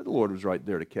 But the Lord was right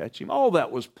there to catch him. All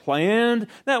that was planned.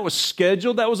 That was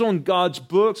scheduled. That was on God's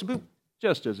books,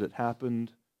 just as it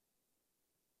happened.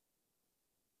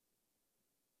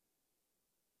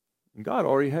 And God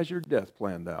already has your death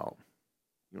planned out.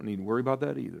 You don't need to worry about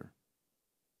that either.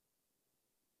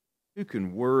 Who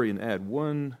can worry and add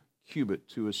 1 cubit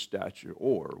to his stature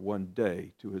or 1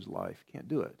 day to his life? Can't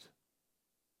do it.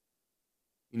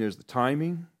 He knows the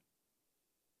timing.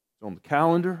 It's on the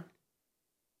calendar.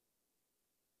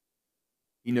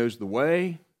 He knows the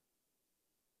way.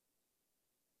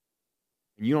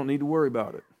 And you don't need to worry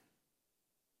about it.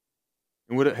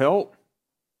 And would it help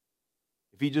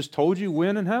if He just told you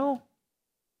when and how?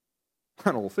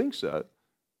 I don't think so.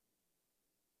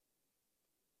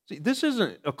 See, this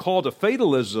isn't a call to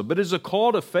fatalism, but it's a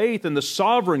call to faith in the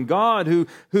sovereign God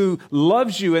who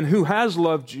loves you and who has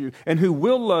loved you and who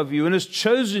will love you and has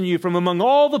chosen you from among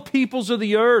all the peoples of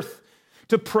the earth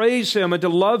to praise Him and to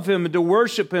love Him and to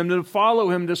worship Him, to follow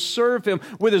Him, to serve Him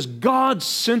with His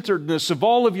God-centeredness of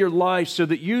all of your life so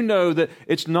that you know that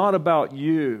it's not about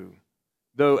you.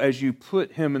 Though as you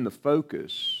put Him in the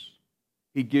focus,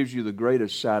 He gives you the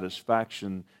greatest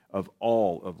satisfaction of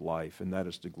all of life, and that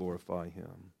is to glorify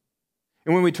Him.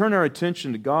 And when we turn our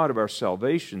attention to God of our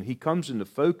salvation, He comes into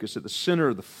focus at the center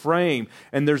of the frame,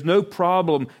 and there's no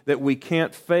problem that we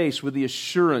can't face with the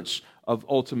assurance of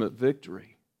ultimate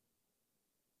victory.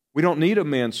 We don't need a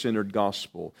man-centered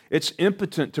gospel. It's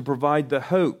impotent to provide the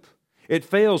hope. It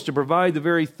fails to provide the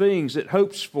very things it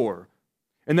hopes for.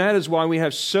 And that is why we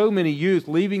have so many youth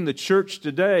leaving the church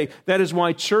today. That is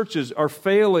why churches are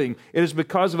failing. It is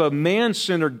because of a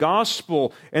man-centered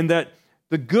gospel, and that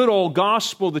the good old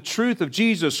gospel, the truth of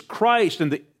Jesus Christ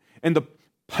and the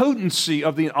potency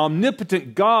of the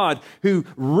omnipotent God who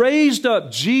raised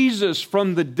up Jesus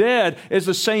from the dead is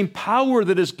the same power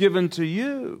that is given to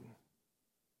you.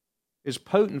 Is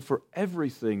potent for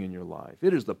everything in your life.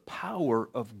 It is the power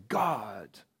of God.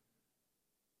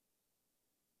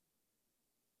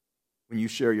 When you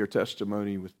share your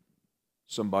testimony with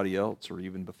somebody else or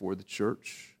even before the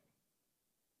church,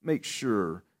 make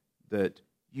sure that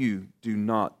you do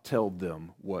not tell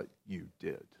them what you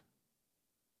did.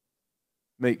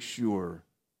 Make sure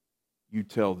you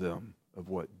tell them of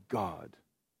what God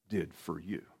did for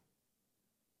you.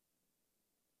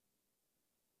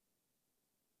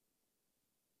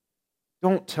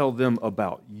 Don't tell them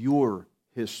about your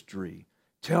history.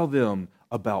 Tell them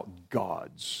about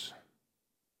God's.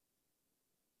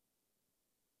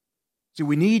 See,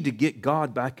 we need to get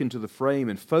God back into the frame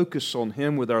and focus on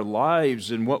Him with our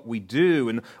lives and what we do.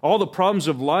 And all the problems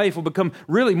of life will become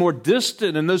really more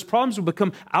distant, and those problems will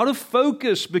become out of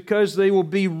focus because they will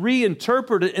be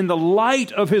reinterpreted in the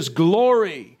light of His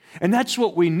glory. And that's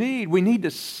what we need. We need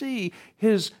to see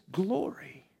His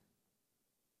glory.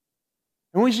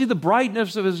 And when we see the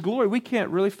brightness of His glory, we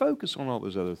can't really focus on all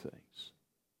those other things.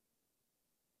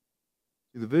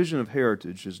 The vision of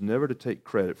heritage is never to take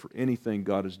credit for anything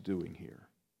God is doing here.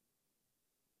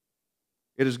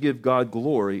 It is give God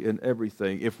glory in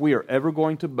everything. If we are ever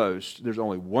going to boast, there's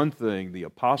only one thing the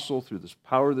apostle, through the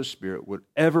power of the Spirit, would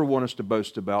ever want us to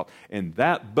boast about, and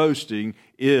that boasting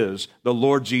is the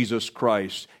Lord Jesus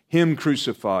Christ, Him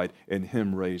crucified and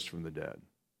Him raised from the dead.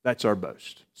 That's our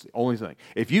boast. It's the only thing.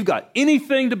 If you've got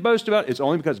anything to boast about, it's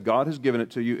only because God has given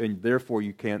it to you, and therefore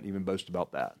you can't even boast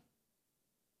about that.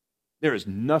 There is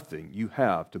nothing you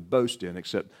have to boast in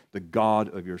except the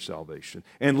God of your salvation.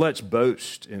 And let's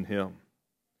boast in Him.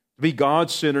 Be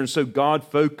God-centered and so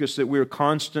God-focused that we are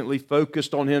constantly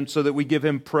focused on Him so that we give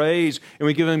Him praise and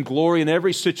we give Him glory in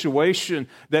every situation,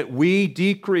 that we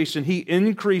decrease and He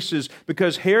increases,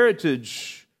 because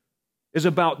heritage is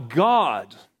about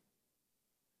God.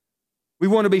 We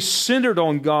want to be centered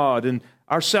on God, and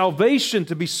our salvation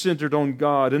to be centered on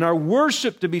God, and our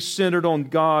worship to be centered on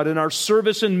God, and our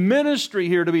service and ministry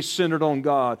here to be centered on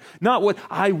God. Not what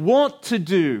I want to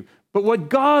do, but what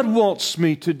God wants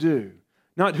me to do.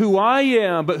 Not who I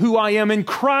am, but who I am in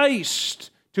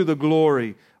Christ, to the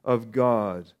glory of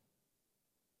God.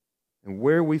 And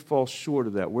where we fall short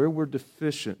of that, where we're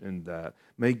deficient in that,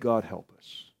 may God help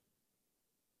us.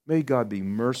 May God be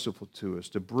merciful to us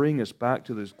to bring us back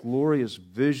to this glorious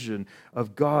vision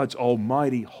of God's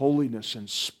almighty holiness and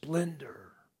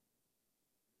splendor.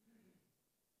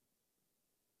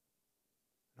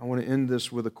 I want to end this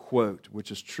with a quote,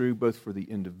 which is true both for the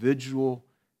individual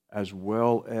as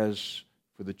well as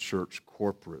for the church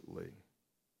corporately.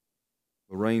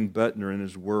 Loraine Bettner, in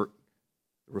his work,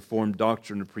 The Reformed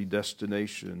Doctrine of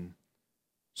Predestination,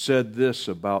 said this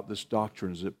about this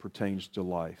doctrine as it pertains to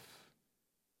life.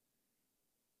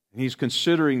 And he's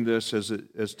considering this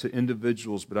as to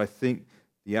individuals, but I think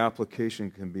the application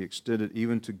can be extended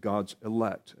even to God's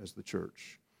elect as the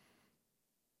church.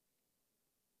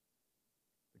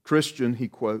 The Christian, he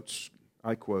quotes,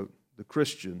 I quote, "The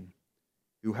Christian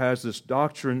who has this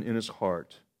doctrine in his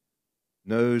heart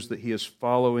knows that he is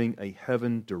following a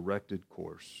heaven-directed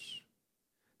course,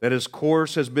 that his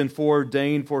course has been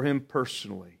foreordained for him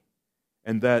personally,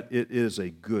 and that it is a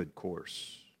good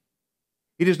course.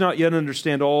 He does not yet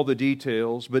understand all the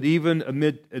details, but even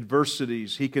amid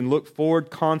adversities, he can look forward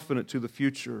confident to the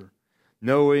future,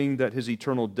 knowing that his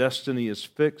eternal destiny is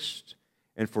fixed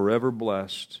and forever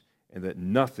blessed, and that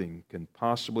nothing can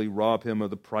possibly rob him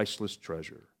of the priceless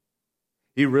treasure.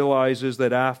 He realizes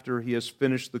that after he has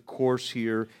finished the course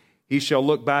here, he shall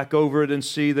look back over it and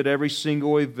see that every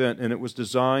single event in it was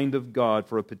designed of God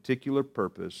for a particular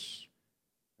purpose,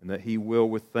 and that he will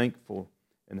be thankful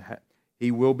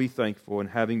in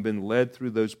having been led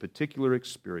through those particular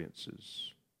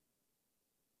experiences.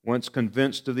 Once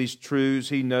convinced of these truths,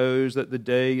 he knows that the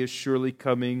day is surely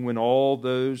coming when all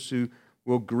those who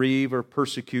will grieve or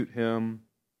persecute him,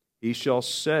 he shall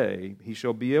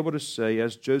be able to say,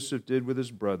 as Joseph did with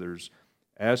his brothers,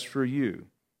 'As for you,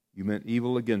 you meant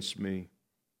evil against me,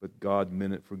 but God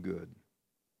meant it for good.'"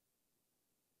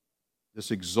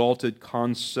 This exalted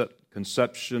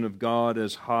conception of God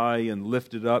as high and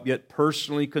lifted up, yet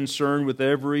personally concerned with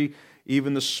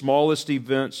even the smallest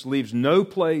events, leaves no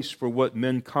place for what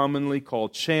men commonly call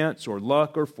chance or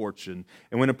luck or fortune.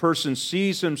 And when a person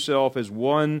sees himself as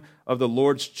one of the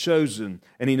Lord's chosen,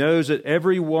 and he knows that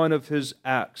every one of his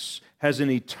acts has an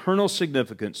eternal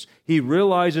significance, he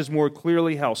realizes more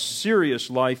clearly how serious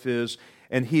life is,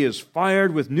 and he is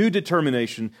fired with new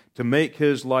determination to make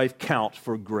his life count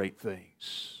for great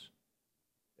things.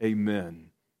 Amen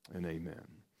and amen.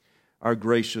 Our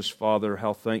gracious Father,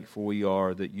 how thankful we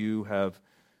are that you have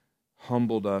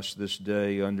humbled us this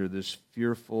day under this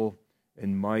fearful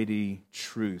and mighty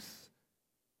truth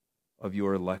of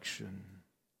your election,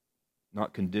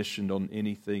 not conditioned on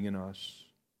anything in us,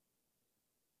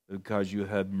 because you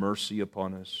had mercy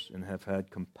upon us and have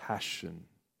had compassion.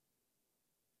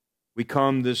 We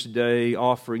come this day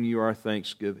offering you our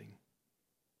thanksgiving.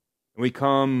 And we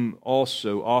come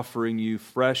also offering you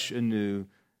fresh and new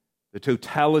the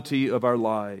totality of our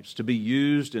lives to be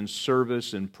used in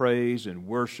service and praise and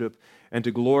worship and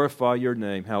to glorify your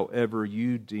name however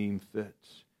you deem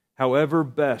fit, however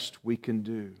best we can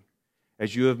do.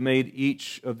 As you have made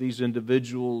each of these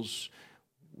individuals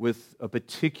with a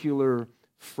particular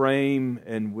frame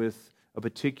and with a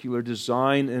particular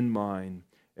design in mind,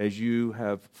 as you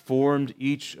have formed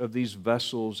each of these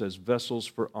vessels as vessels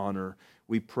for honor,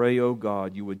 we pray, O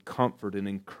God, you would comfort and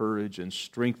encourage and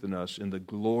strengthen us in the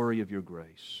glory of your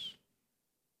grace.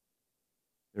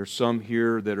 There are some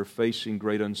here that are facing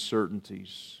great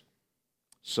uncertainties,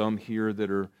 some here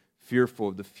that are fearful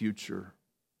of the future.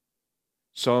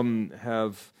 Some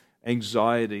have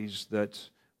anxieties that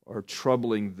are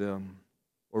troubling them.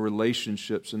 or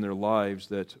relationships in their lives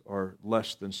that are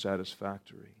less than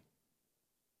satisfactory.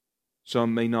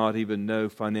 Some may not even know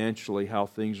financially how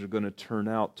things are going to turn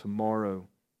out tomorrow.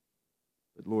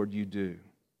 But Lord, you do,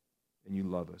 and you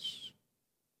love us.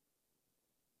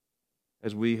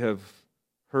 As we have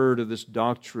heard of this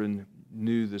doctrine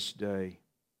new this day,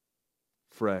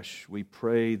 fresh, we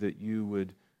pray that you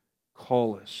would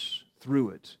call us through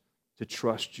it to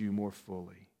trust you more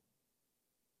fully,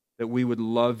 that we would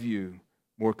love you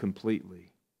more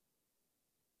completely,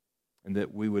 and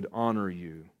that we would honor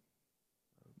you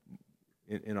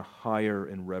in a higher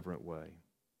and reverent way.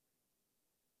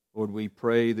 Lord, we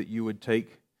pray that you would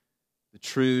take the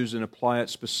truths and apply it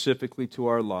specifically to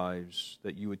our lives,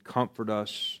 that you would comfort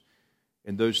us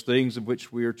in those things of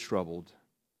which we are troubled,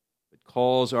 but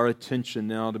cause our attention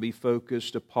now to be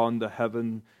focused upon the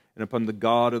heaven and upon the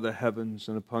God of the heavens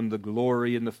and upon the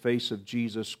glory in the face of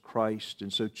Jesus Christ,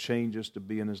 and so change us to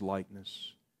be in His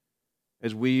likeness.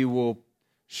 As we will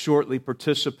shortly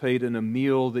participate in a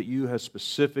meal that you have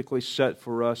specifically set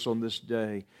for us on this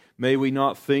day, may we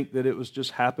not think that it was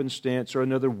just happenstance or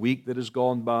another week that has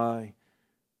gone by,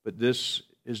 but this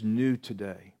is new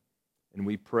today. And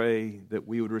we pray that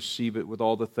we would receive it with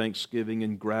all the thanksgiving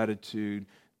and gratitude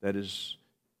that is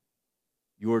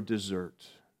your dessert,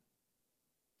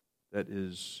 that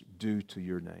is due to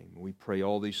your name. We pray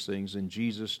all these things in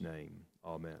Jesus' name.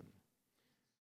 Amen.